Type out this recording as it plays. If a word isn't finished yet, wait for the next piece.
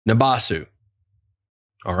Nabassu.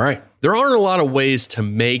 All right. There aren't a lot of ways to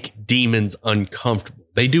make demons uncomfortable.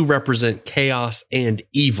 They do represent chaos and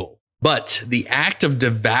evil. But the act of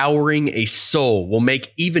devouring a soul will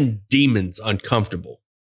make even demons uncomfortable.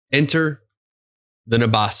 Enter the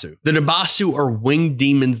Nabassu. The Nabassu are winged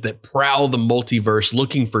demons that prowl the multiverse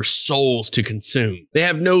looking for souls to consume. They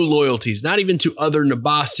have no loyalties, not even to other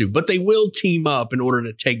Nabassu, but they will team up in order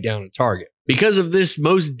to take down a target. Because of this,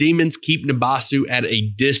 most demons keep Nabassu at a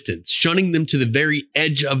distance, shunning them to the very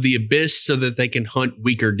edge of the abyss so that they can hunt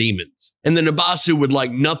weaker demons. And the Nabassu would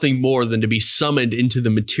like nothing more than to be summoned into the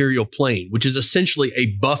material plane, which is essentially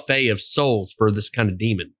a buffet of souls for this kind of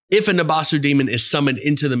demon. If a Nabassu demon is summoned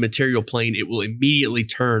into the material plane, it will immediately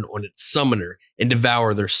turn on its summoner and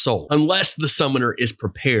devour their soul, unless the summoner is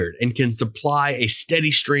prepared and can supply a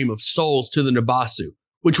steady stream of souls to the Nabassu,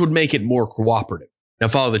 which would make it more cooperative. Now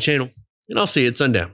follow the channel, and I'll see you at sundown.